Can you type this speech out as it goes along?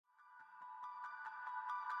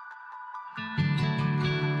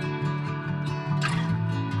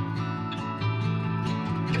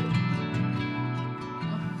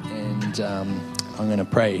And I'm going to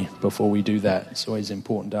pray before we do that. It's always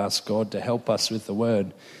important to ask God to help us with the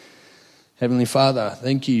word. Heavenly Father,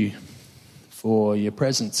 thank you for your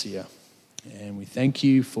presence here. And we thank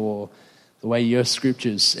you for the way your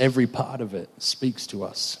scriptures, every part of it, speaks to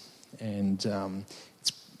us. And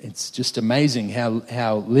it's just amazing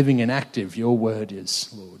how living and active your word is,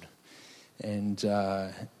 Lord. And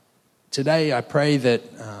today I pray that,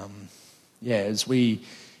 as we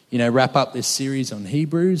wrap up this series on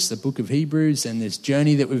Hebrews, the book of Hebrews, and this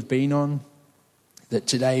journey that we've been on, that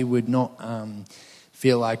today would not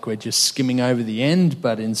feel like we're just skimming over the end,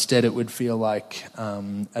 but instead it would feel like,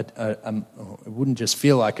 it wouldn't just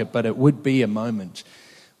feel like it, but it would be a moment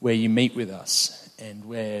where you meet with us and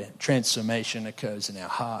where transformation occurs in our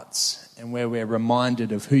hearts and where we're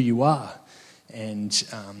reminded of who you are and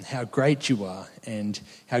how great you are and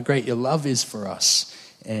how great your love is for us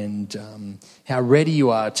and how ready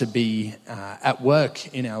you are to be at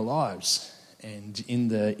work in our lives and in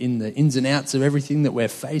the ins and outs of everything that we're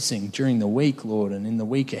facing during the week, Lord, and in the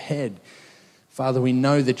week ahead. Father, we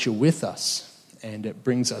know that you're with us, and it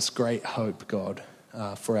brings us great hope, God,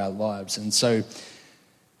 for our lives. And so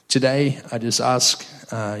today, I just ask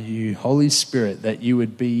you, Holy Spirit, that you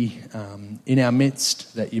would be in our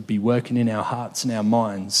midst, that you'd be working in our hearts and our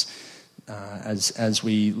minds as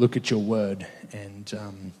we look at your word.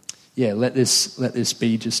 And let this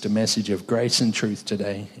be just a message of grace and truth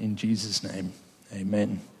today. In Jesus' name,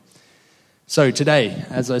 amen. So today,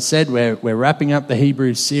 as I said, we're wrapping up the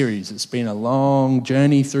Hebrews series. It's been a long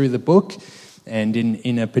journey through the book, and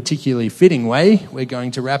in a particularly fitting way, we're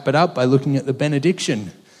going to wrap it up by looking at the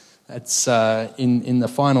benediction. That's in the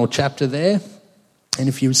final chapter there. And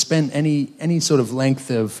if you've spent any sort of length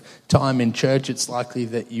of time in church, it's likely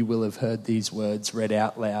that you will have heard these words read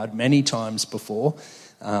out loud many times before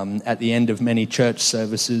at the end of many church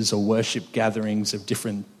services or worship gatherings of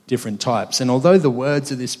different types. And although the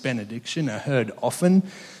words of this benediction are heard often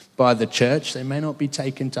by the church, they may not be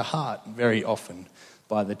taken to heart very often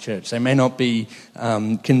by the church. They may not be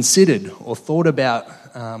considered or thought about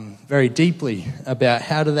very deeply about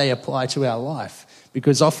how do they apply to our life,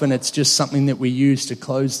 because often it's just something that we use to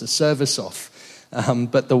close the service off.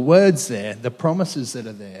 But the words there, the promises that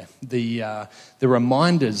are there, the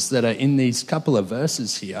reminders that are in these couple of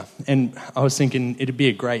verses here, and I was thinking it'd be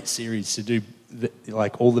a great series to do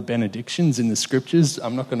all the benedictions in the scriptures.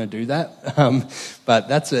 I'm not going to do that, but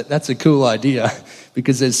that's a cool idea,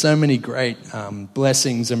 because there's so many great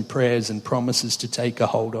blessings and prayers and promises to take a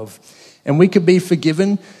hold of, and we could be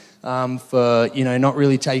forgiven for not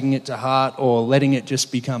really taking it to heart or letting it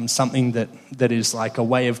just become something that is like a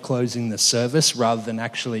way of closing the service rather than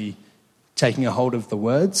actually taking a hold of the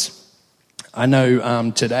words. I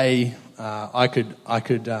know today I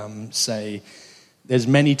could say there's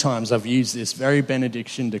many times I've used this very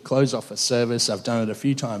benediction to close off a service. I've done it a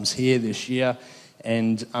few times here this year,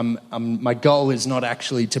 and my goal is not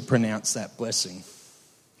actually to pronounce that blessing.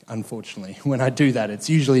 Unfortunately, when I do that, it's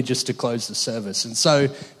usually just to close the service. And so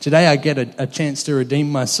today I get a chance to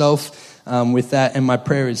redeem myself with that. And my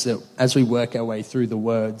prayer is that as we work our way through the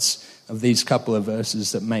words of these couple of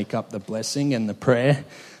verses that make up the blessing and the prayer,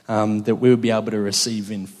 that we will be able to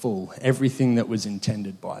receive in full everything that was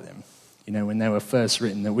intended by them. When they were first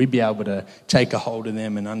written, that we'd be able to take a hold of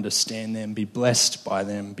them and understand them, be blessed by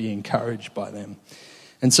them, be encouraged by them.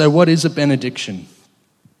 And so what is a benediction?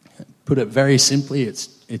 Put it very simply,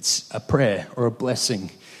 it's a prayer or a blessing,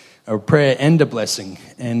 or a prayer and a blessing.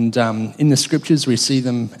 And in the scriptures, we see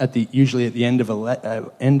them usually at the end of a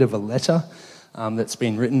letter that's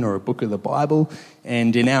been written, or a book of the Bible.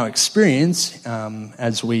 And in our experience,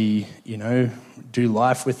 as we do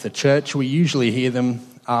life with the church, we usually hear them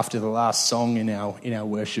after the last song in our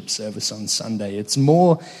worship service on Sunday. It's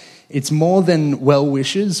more than well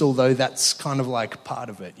wishes, although that's kind of like part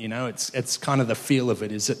of it. It's kind of the feel of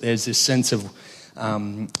it, is that there's this sense of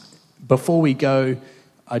before we go,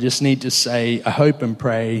 I just need to say, I hope and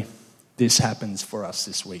pray this happens for us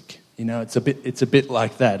this week. It's a bit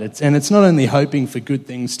like that. It's not only hoping for good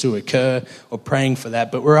things to occur or praying for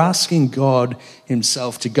that, but we're asking God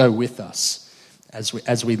himself to go with us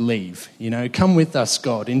as we leave. Come with us,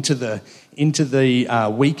 God, into the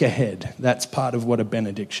week ahead. That's part of what a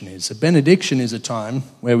benediction is. A benediction is a time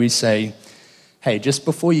where we say, hey, just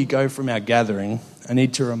before you go from our gathering, I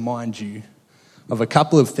need to remind you of a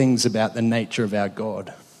couple of things about the nature of our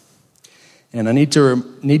God. And I need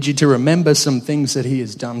you to remember some things that he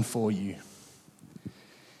has done for you.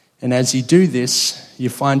 And as you do this, you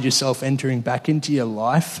find yourself entering back into your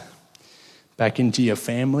life, back into your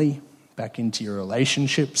family, back into your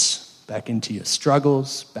relationships, back into your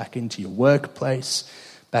struggles, back into your workplace,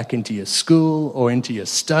 back into your school or into your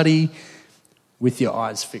study with your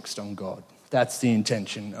eyes fixed on God. That's the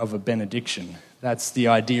intention of a benediction. That's the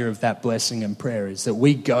idea of that blessing and prayer, is that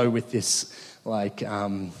we go with this,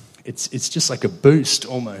 it's just like a boost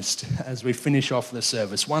almost as we finish off the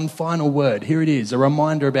service. One final word, here it is, a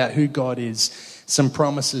reminder about who God is, some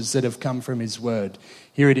promises that have come from his word.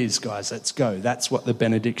 Here it is, guys, let's go. That's what the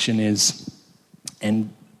benediction is.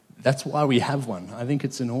 And that's why we have one. I think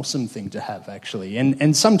it's an awesome thing to have, actually.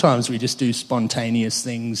 And sometimes we just do spontaneous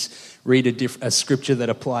things, read a scripture that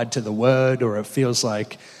applied to the word, or it feels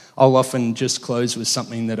like I'll often just close with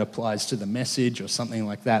something that applies to the message or something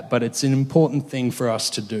like that. But it's an important thing for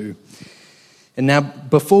us to do. And now,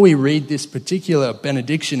 before we read this particular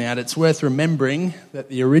benediction out, it's worth remembering that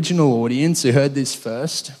the original audience who heard this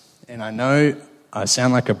first, and I know I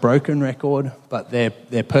sound like a broken record, but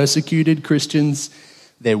they're persecuted Christians.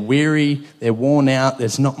 They're weary, they're worn out,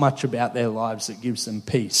 there's not much about their lives that gives them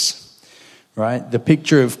peace, right? The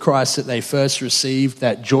picture of Christ that they first received,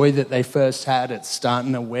 that joy that they first had, it's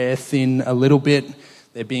starting to wear thin a little bit.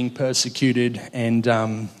 They're being persecuted, and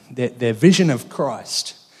their vision of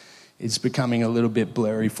Christ is becoming a little bit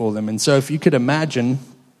blurry for them. And so if you could imagine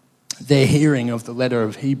their hearing of the letter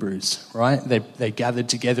of Hebrews, right? They gathered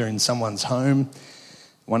together in someone's home.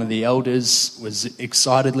 One of the elders was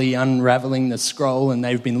excitedly unraveling the scroll, and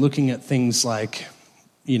they've been looking at things like,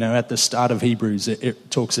 at the start of Hebrews,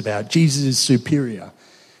 it talks about Jesus is superior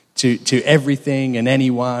to everything and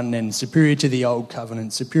anyone, and superior to the old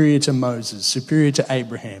covenant, superior to Moses, superior to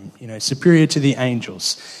Abraham, superior to the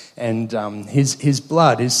angels. And his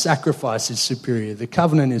blood, his sacrifice is superior. The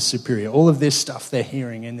covenant is superior. All of this stuff they're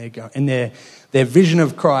hearing, and their vision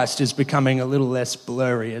of Christ is becoming a little less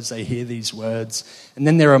blurry as they hear these words. And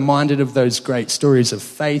then they're reminded of those great stories of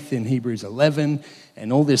faith in Hebrews 11,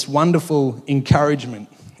 and all this wonderful encouragement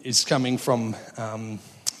is coming from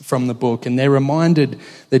the book. And they're reminded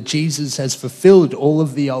that Jesus has fulfilled all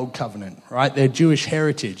of the old covenant, right? Their Jewish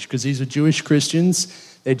heritage, because these are Jewish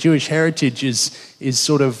Christians. Their Jewish heritage is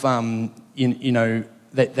sort of,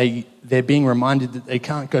 that they're being reminded that they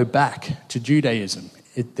can't go back to Judaism.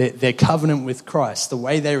 Their covenant with Christ, the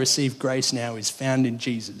way they receive grace now, is found in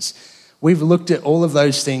Jesus. We've looked at all of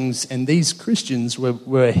those things, and these Christians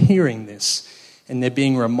were hearing this, and they're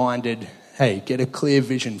being reminded, hey, get a clear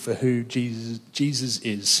vision for who Jesus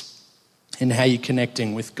is and how you're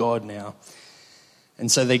connecting with God now.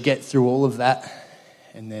 And so they get through all of that,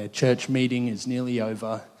 and their church meeting is nearly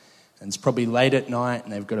over, and it's probably late at night,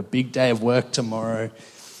 and they've got a big day of work tomorrow,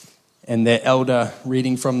 and their elder,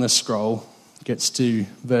 reading from the scroll, gets to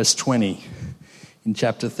verse 20 in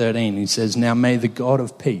chapter 13. He says, "Now may the God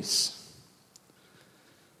of peace,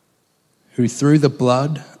 who through the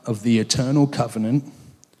blood of the eternal covenant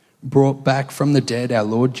brought back from the dead our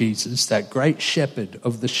Lord Jesus, that great shepherd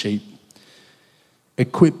of the sheep,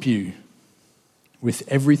 equip you with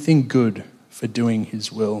everything good for doing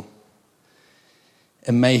his will.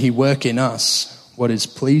 And may he work in us what is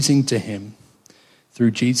pleasing to him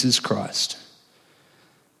through Jesus Christ,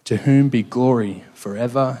 to whom be glory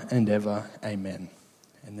forever and ever. Amen."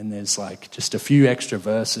 And then there's just a few extra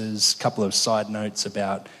verses, a couple of side notes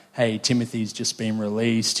about, hey, Timothy's just been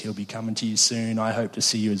released. He'll be coming to you soon. I hope to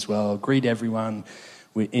see you as well. Greet everyone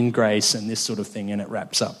in grace and this sort of thing, and it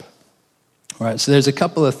wraps up. All right, so there's a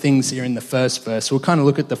couple of things here in the first verse. We'll kind of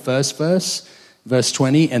look at the first verse, verse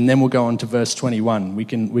 20, and then we'll go on to verse 21. We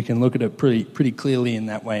can look at it pretty clearly in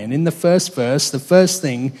that way. And in the first verse, the first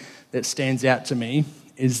thing that stands out to me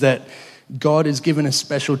is that God is given a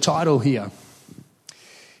special title here.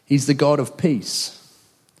 He's the God of peace.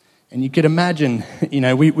 And you could imagine,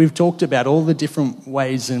 we've talked about all the different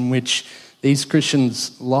ways in which these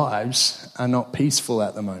Christians' lives are not peaceful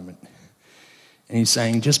at the moment. And he's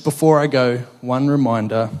saying, just before I go, one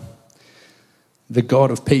reminder, the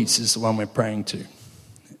God of peace is the one we're praying to.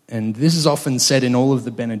 And this is often said in all of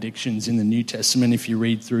the benedictions in the New Testament. If you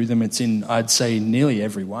read through them, it's in, I'd say, nearly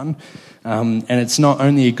every one. And it's not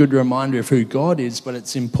only a good reminder of who God is, but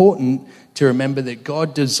it's important to remember that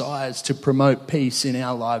God desires to promote peace in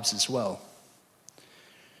our lives as well.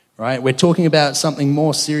 Right? We're talking about something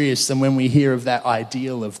more serious than when we hear of that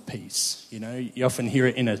ideal of peace. You often hear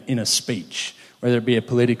it in a speech, whether it be a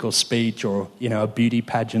political speech or, a beauty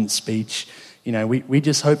pageant speech. We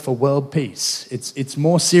just hope for world peace. It's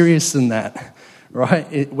more serious than that,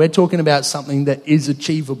 right? We're talking about something that is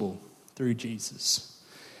achievable through Jesus.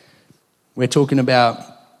 We're talking about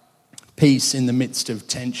peace in the midst of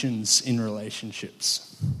tensions in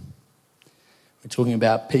relationships. We're talking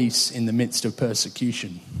about peace in the midst of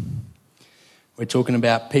persecution. We're talking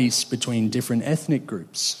about peace between different ethnic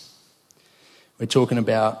groups. We're talking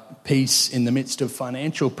about peace in the midst of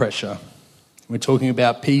financial pressure. We're talking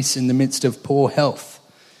about peace in the midst of poor health.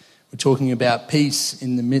 We're talking about peace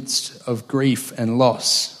in the midst of grief and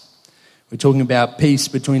loss. We're talking about peace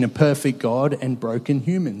between a perfect God and broken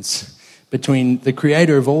humans, between the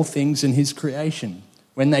creator of all things and his creation.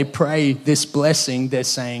 When they pray this blessing, they're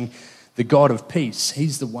saying, the God of peace,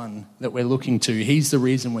 he's the one that we're looking to. He's the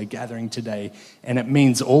reason we're gathering today. And it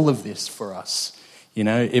means all of this for us. You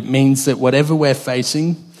know, it means that whatever we're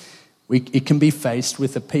facing, it can be faced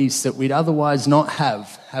with a peace that we'd otherwise not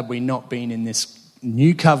have had we not been in this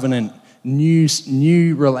new covenant,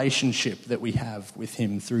 new relationship that we have with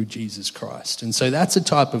him through Jesus Christ. And so that's a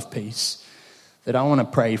type of peace that I want to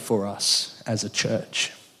pray for us as a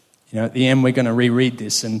church. You know, at the end we're going to reread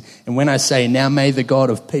this, and when I say, now may the God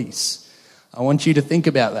of peace, I want you to think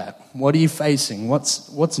about that. What are you facing?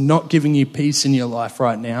 What's not giving you peace in your life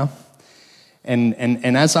right now?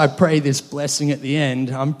 And as I pray this blessing at the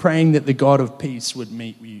end, I'm praying that the God of peace would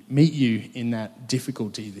meet you in that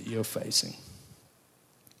difficulty that you're facing.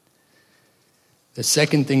 The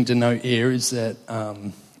second thing to note here is that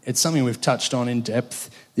it's something we've touched on in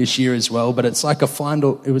depth this year as well, but it was like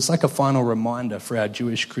a final reminder for our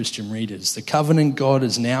Jewish Christian readers. The covenant God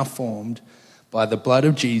is now formed by the blood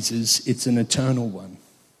of Jesus. It's an eternal one.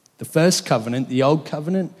 The first covenant, the old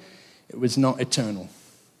covenant, it was not eternal.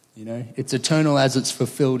 You know, it's eternal as it's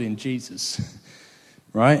fulfilled in Jesus,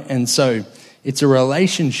 right? And so it's a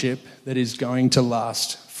relationship that is going to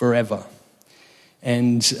last forever.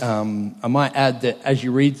 And I might add that as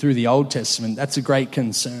you read through the Old Testament, that's a great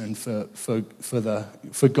concern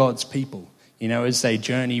for God's people. You know, as they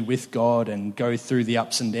journey with God and go through the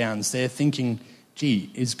ups and downs, they're thinking,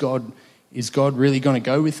 gee, is God really going to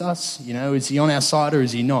go with us? You know, is he on our side or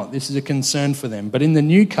is he not? This is a concern for them. But in the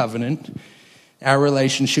new covenant, our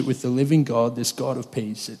relationship with the living God, this God of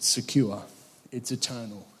peace, it's secure, it's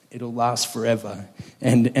eternal, it'll last forever.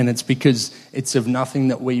 And it's because it's of nothing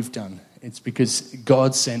that we've done. It's because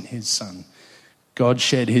God sent his son. God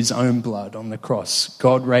shed his own blood on the cross.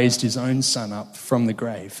 God raised his own son up from the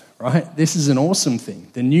grave, right? This is an awesome thing.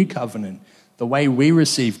 The new covenant, the way we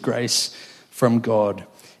receive grace from God,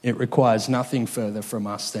 it requires nothing further from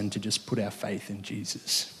us than to just put our faith in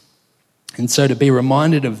Jesus. And so to be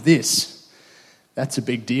reminded of this, that's a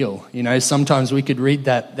big deal. You know, sometimes we could read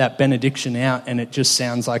that benediction out and it just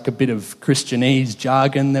sounds like a bit of Christianese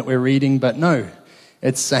jargon that we're reading, but no.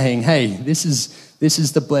 It's saying, hey, this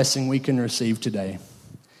is the blessing we can receive today.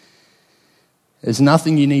 There's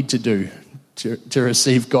nothing you need to do to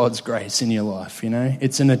receive God's grace in your life, you know.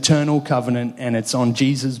 It's an eternal covenant and it's on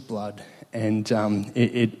Jesus' blood. And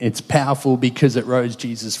it's powerful because it rose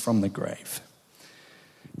Jesus from the grave.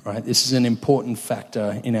 Right? This is an important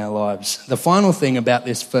factor in our lives. The final thing about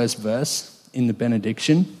this first verse in the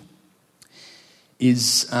benediction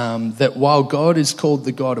is that while God is called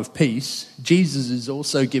the God of peace, Jesus is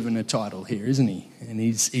also given a title here, isn't he? And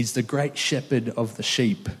he's the great shepherd of the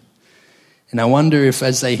sheep. And I wonder if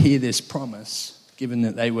as they hear this promise, given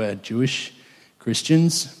that they were Jewish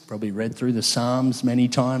Christians, probably read through the Psalms many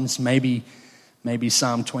times, maybe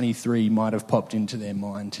Psalm 23 might have popped into their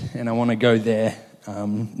mind. And I want to go there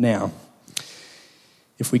now.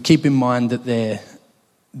 If we keep in mind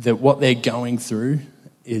that what they're going through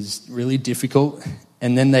is really difficult,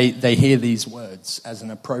 and then they hear these words as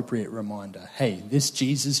an appropriate reminder. Hey, this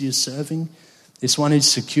Jesus you're serving, this one who's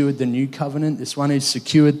secured the new covenant, this one who's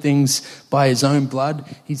secured things by his own blood,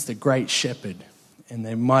 he's the great shepherd. And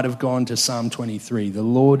they might have gone to Psalm 23. The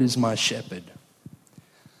Lord is my shepherd.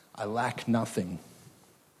 I lack nothing.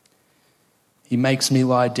 He makes me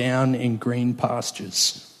lie down in green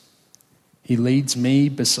pastures. He leads me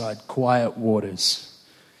beside quiet waters.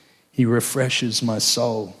 He refreshes my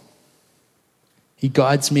soul. He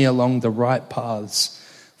guides me along the right paths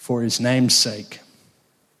for his name's sake.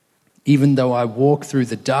 Even though I walk through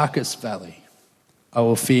the darkest valley, I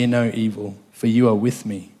will fear no evil, for you are with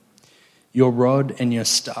me. Your rod and your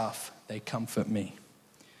staff, they comfort me.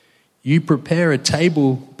 You prepare a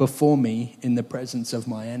table before me in the presence of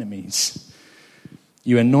my enemies.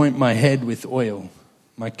 You anoint my head with oil.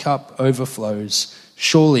 My cup overflows.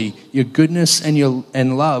 Surely your goodness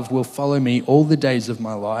and love will follow me all the days of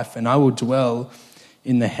my life, and I will dwell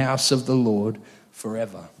in the house of the Lord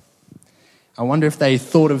forever. I wonder if they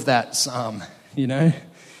thought of that psalm, you know.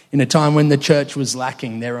 In a time when the church was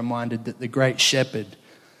lacking, they're reminded that the great shepherd,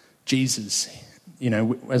 Jesus, you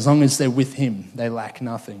know, as long as they're with him, they lack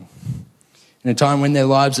nothing. In a time when their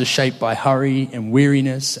lives are shaped by hurry and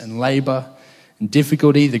weariness and labor and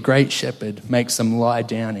difficulty, the great shepherd makes them lie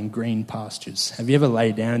down in green pastures. Have you ever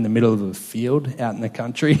laid down in the middle of a field out in the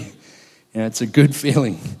country? You know, it's a good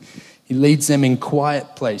feeling. He leads them in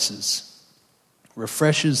quiet places,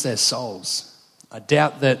 refreshes their souls. I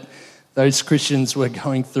doubt that those Christians were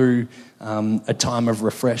going through a time of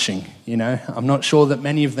refreshing, you know. I'm not sure that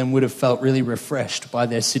many of them would have felt really refreshed by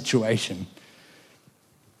their situation.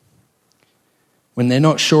 When they're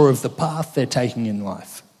not sure of the path they're taking in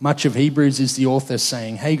life. Much of Hebrews is the author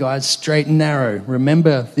saying, hey guys, straight and narrow.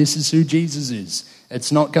 Remember, this is who Jesus is.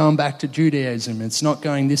 It's not going back to Judaism. It's not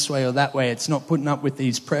going this way or that way. It's not putting up with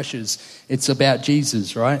these pressures. It's about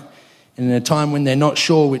Jesus, right? And in a time when they're not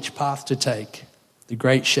sure which path to take, the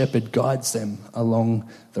great shepherd guides them along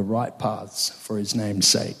the right paths for his name's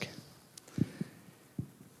sake.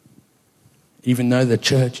 Even though the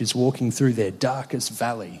church is walking through their darkest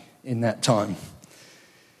valley in that time,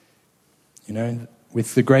 you know,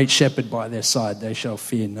 with the great shepherd by their side, they shall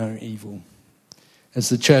fear no evil. As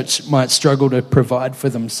the church might struggle to provide for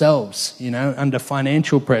themselves, you know, under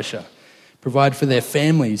financial pressure, provide for their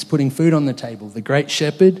families, putting food on the table, the great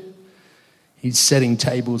shepherd, he's setting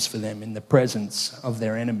tables for them in the presence of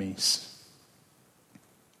their enemies.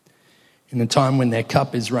 In a time when their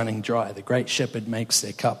cup is running dry, the great shepherd makes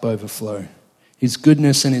their cup overflow. His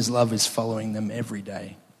goodness and his love is following them every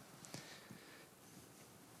day.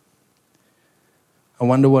 I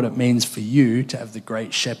wonder what it means for you to have the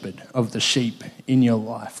great shepherd of the sheep in your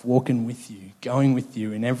life, walking with you, going with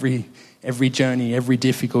you in every journey, every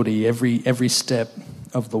difficulty, every step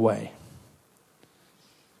of the way.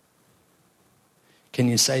 Can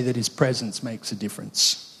you say that his presence makes a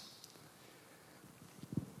difference?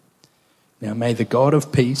 Now may the God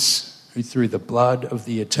of peace, who through the blood of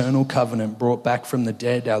the eternal covenant brought back from the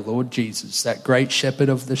dead our Lord Jesus, that great shepherd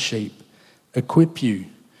of the sheep, equip you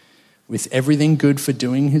with everything good for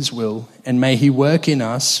doing his will, and may he work in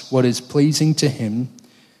us what is pleasing to him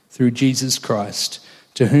through Jesus Christ,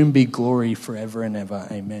 to whom be glory forever and ever.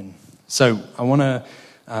 Amen. So I want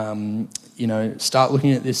to start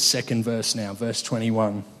looking at this second verse now, verse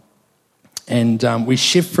 21. And we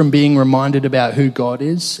shift from being reminded about who God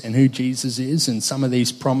is and who Jesus is and some of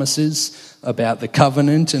these promises about the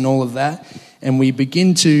covenant and all of that. And we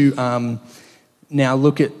begin to now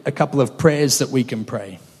look at a couple of prayers that we can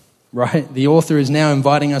pray, right? The author is now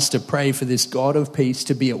inviting us to pray for this God of peace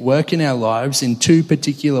to be at work in our lives in two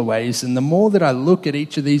particular ways. And the more that I look at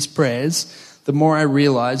each of these prayers, the more I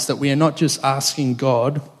realize that we are not just asking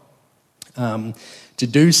God to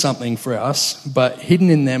do something for us, but hidden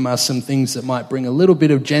in them are some things that might bring a little bit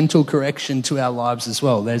of gentle correction to our lives as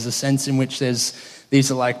well. There's a sense in which these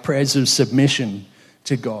are like prayers of submission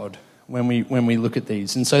to God when we look at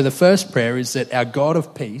these. And so the first prayer is that our God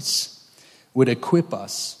of peace would equip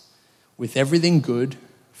us with everything good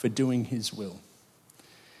for doing his will.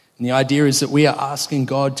 And the idea is that we are asking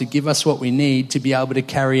God to give us what we need to be able to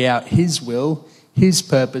carry out his will, his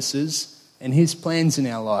purposes, and his plans in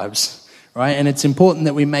our lives, right? And it's important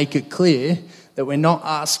that we make it clear that we're not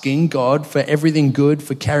asking God for everything good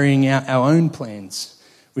for carrying out our own plans,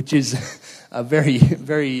 which is a very,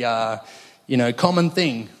 very, common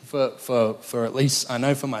thing for at least I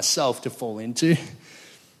know for myself to fall into,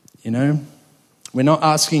 you know. We're not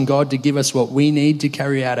asking God to give us what we need to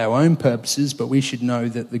carry out our own purposes, but we should know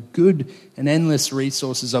that the good and endless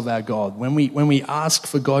resources of our God, when we ask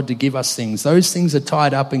for God to give us things, those things are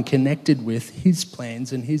tied up and connected with his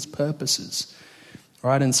plans and his purposes,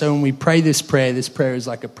 right? And so when we pray this prayer is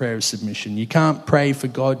like a prayer of submission. You can't pray for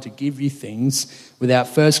God to give you things without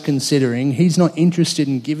first considering he's not interested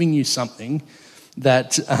in giving you something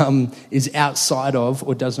that is outside of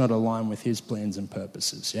or does not align with his plans and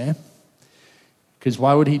purposes, yeah? Because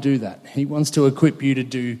why would he do that? He wants to equip you to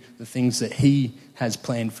do the things that he has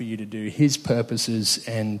planned for you to do, his purposes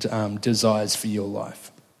and desires for your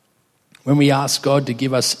life. When we ask God to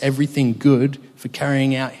give us everything good for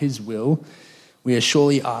carrying out his will, we are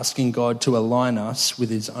surely asking God to align us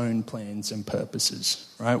with his own plans and purposes,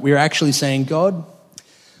 right? We're actually saying, God,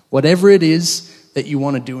 whatever it is that you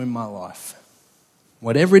want to do in my life,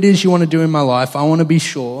 whatever it is you want to do in my life, I want to be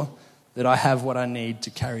sure that I have what I need to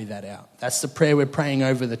carry that out. That's the prayer we're praying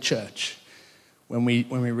over the church when we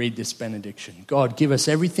read this benediction. God, give us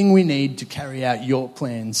everything we need to carry out your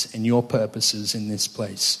plans and your purposes in this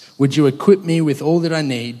place. Would you equip me with all that I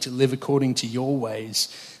need to live according to your ways,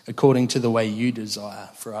 according to the way you desire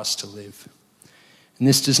for us to live? And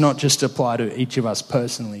this does not just apply to each of us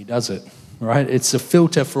personally, does it? Right? It's a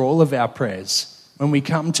filter for all of our prayers. When we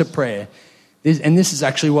come to prayer, this is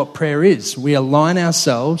actually what prayer is. We align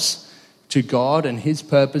ourselves to God and his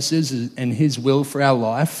purposes and his will for our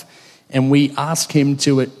life, and we ask him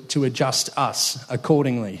to adjust us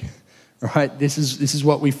accordingly, right? This is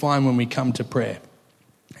what we find when we come to prayer.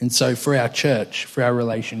 And so for our church, for our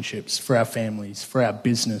relationships, for our families, for our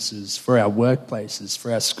businesses, for our workplaces,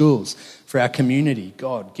 for our schools, for our community,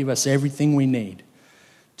 God, give us everything we need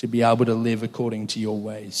to be able to live according to your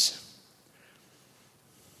ways.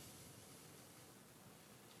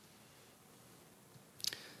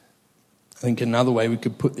 I think another way we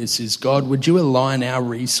could put this is, God, would you align our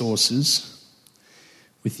resources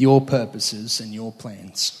with your purposes and your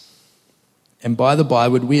plans? And by the by,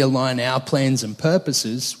 would we align our plans and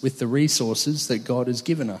purposes with the resources that God has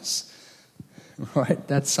given us? Right?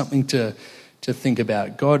 That's something to think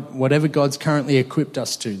about. God, whatever God's currently equipped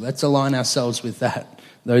us to, let's align ourselves with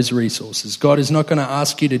those resources. God is not going to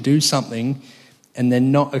ask you to do something and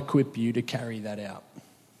then not equip you to carry that out.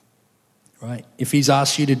 Right? If he's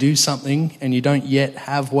asked you to do something and you don't yet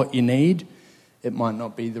have what you need, it might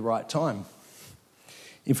not be the right time.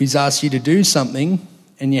 If he's asked you to do something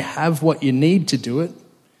and you have what you need to do it,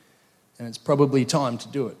 then it's probably time to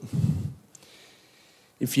do it.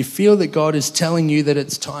 If you feel that God is telling you that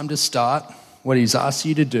it's time to start what he's asked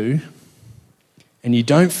you to do, and you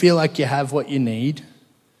don't feel like you have what you need,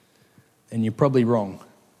 then you're probably wrong.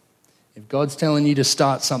 If God's telling you to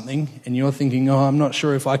start something and you're thinking, oh, I'm not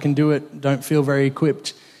sure if I can do it, don't feel very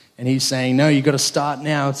equipped, and he's saying, no, you've got to start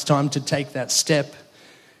now, it's time to take that step,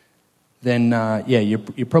 then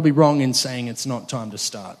you're probably wrong in saying it's not time to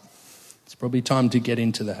start. It's probably time to get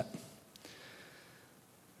into that.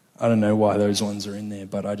 I don't know why those ones are in there,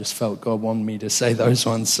 but I just felt God wanted me to say those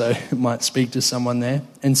ones, so it might speak to someone there.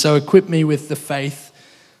 And so equip me with the faith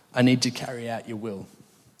I need to carry out your will.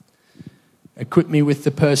 Equip me with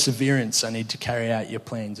the perseverance I need to carry out your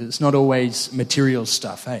plans. It's not always material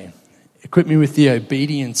stuff, hey? Equip me with the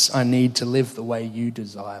obedience I need to live the way you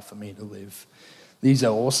desire for me to live. These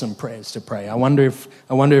are awesome prayers to pray. I wonder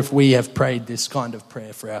if we have prayed this kind of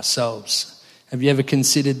prayer for ourselves. Have you ever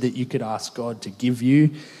considered that you could ask God to give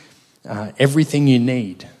you everything you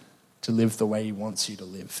need to live the way he wants you to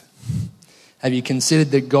live? Have you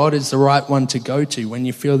considered that God is the right one to go to when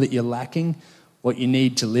you feel that you're lacking what you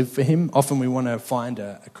need to live for him? Often we want to find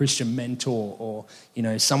a Christian mentor or,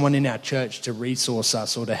 someone in our church to resource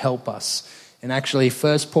us or to help us. And actually,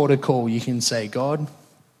 first port of call, you can say, God,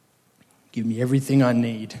 give me everything I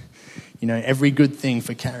need, every good thing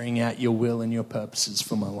for carrying out your will and your purposes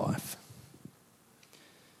for my life.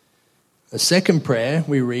 The second prayer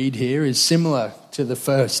we read here is similar to the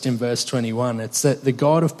first in verse 21. It's that the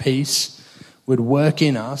God of peace would work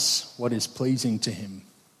in us what is pleasing to him.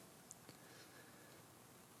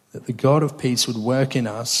 That the God of peace would work in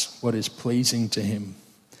us what is pleasing to him.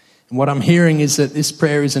 And what I'm hearing is that this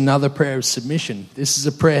prayer is another prayer of submission. This is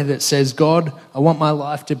a prayer that says, God, I want my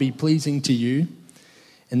life to be pleasing to you,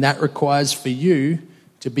 and that requires for you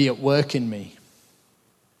to be at work in me.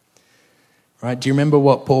 Right? Do you remember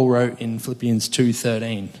what Paul wrote in Philippians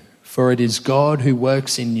 2:13? For it is God who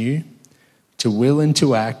works in you to will and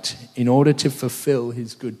to act in order to fulfill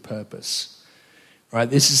his good purpose. Right?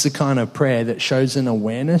 This is the kind of prayer that shows an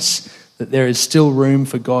awareness that there is still room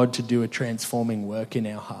for God to do a transforming work in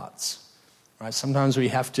our hearts. Right? Sometimes we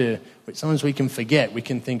can forget. We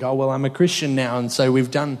can think, oh, well, I'm a Christian now, and so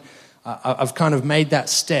I've kind of made that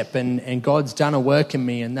step, and God's done a work in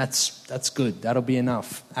me, and that's good. That'll be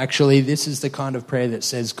enough. Actually, this is the kind of prayer that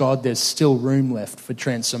says, God, there's still room left for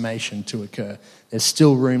transformation to occur. There's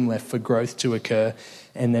still room left for growth to occur,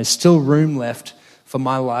 and there's still room left for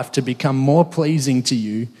my life to become more pleasing to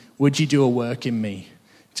you. Would you do a work in me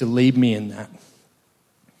to lead me in that?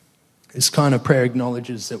 This kind of prayer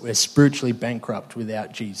acknowledges that we're spiritually bankrupt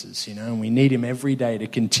without Jesus, and we need him every day to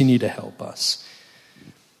continue to help us.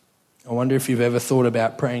 I wonder if you've ever thought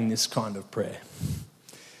about praying this kind of prayer.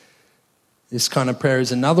 This kind of prayer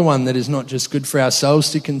is another one that is not just good for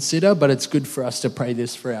ourselves to consider, but it's good for us to pray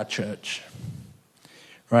this for our church.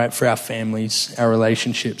 Right, for our families, our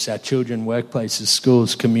relationships, our children, workplaces,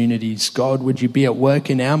 schools, communities. God, would you be at work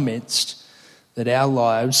in our midst that our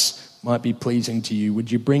lives might be pleasing to you? Would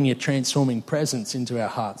you bring your transforming presence into our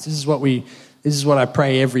hearts? This is what I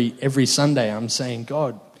pray every Sunday. I'm saying,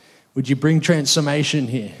 God, would you bring transformation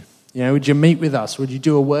here? Would you meet with us? Would you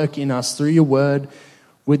do a work in us through your word?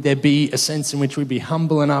 Would there be a sense in which we'd be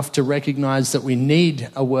humble enough to recognize that we need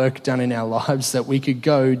a work done in our lives, that we could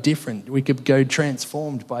go different, we could go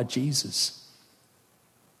transformed by Jesus?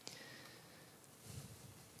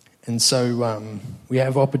 And so we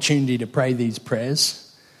have opportunity to pray these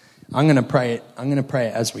prayers. I'm going to pray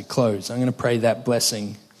it as we close. I'm going to pray that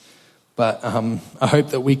blessing. But I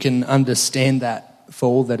hope that we can understand that for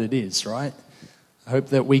all that it is, right? I hope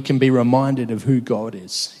that we can be reminded of who God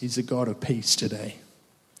is. He's a God of peace today.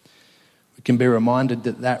 We can be reminded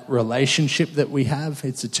that relationship that we have,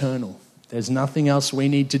 it's eternal. There's nothing else we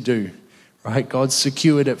need to do, right? God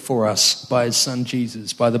secured it for us by his son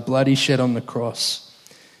Jesus, by the blood he shed on the cross.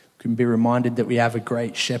 We can be reminded that we have a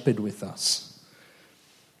great shepherd with us.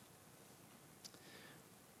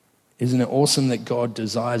 Isn't it awesome that God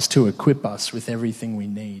desires to equip us with everything we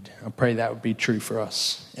need? I pray that would be true for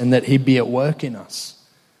us, and that he'd be at work in us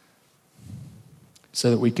so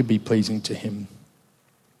that we could be pleasing to him.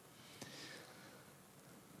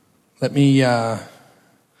 Let me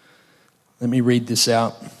read this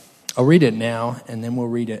out. I'll read it now, and then we'll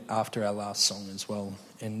read it after our last song as well.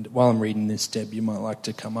 And while I'm reading this, Deb, you might like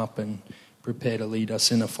to come up and prepare to lead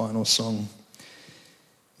us in a final song.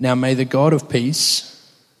 Now may the God of peace,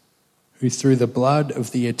 who through the blood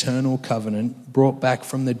of the eternal covenant brought back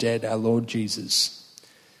from the dead our Lord Jesus,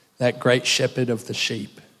 that great shepherd of the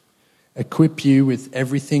sheep, equip you with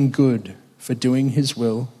everything good for doing his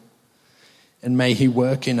will, and may he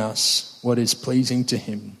work in us what is pleasing to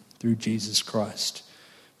him through Jesus Christ,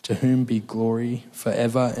 to whom be glory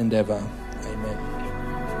forever and ever.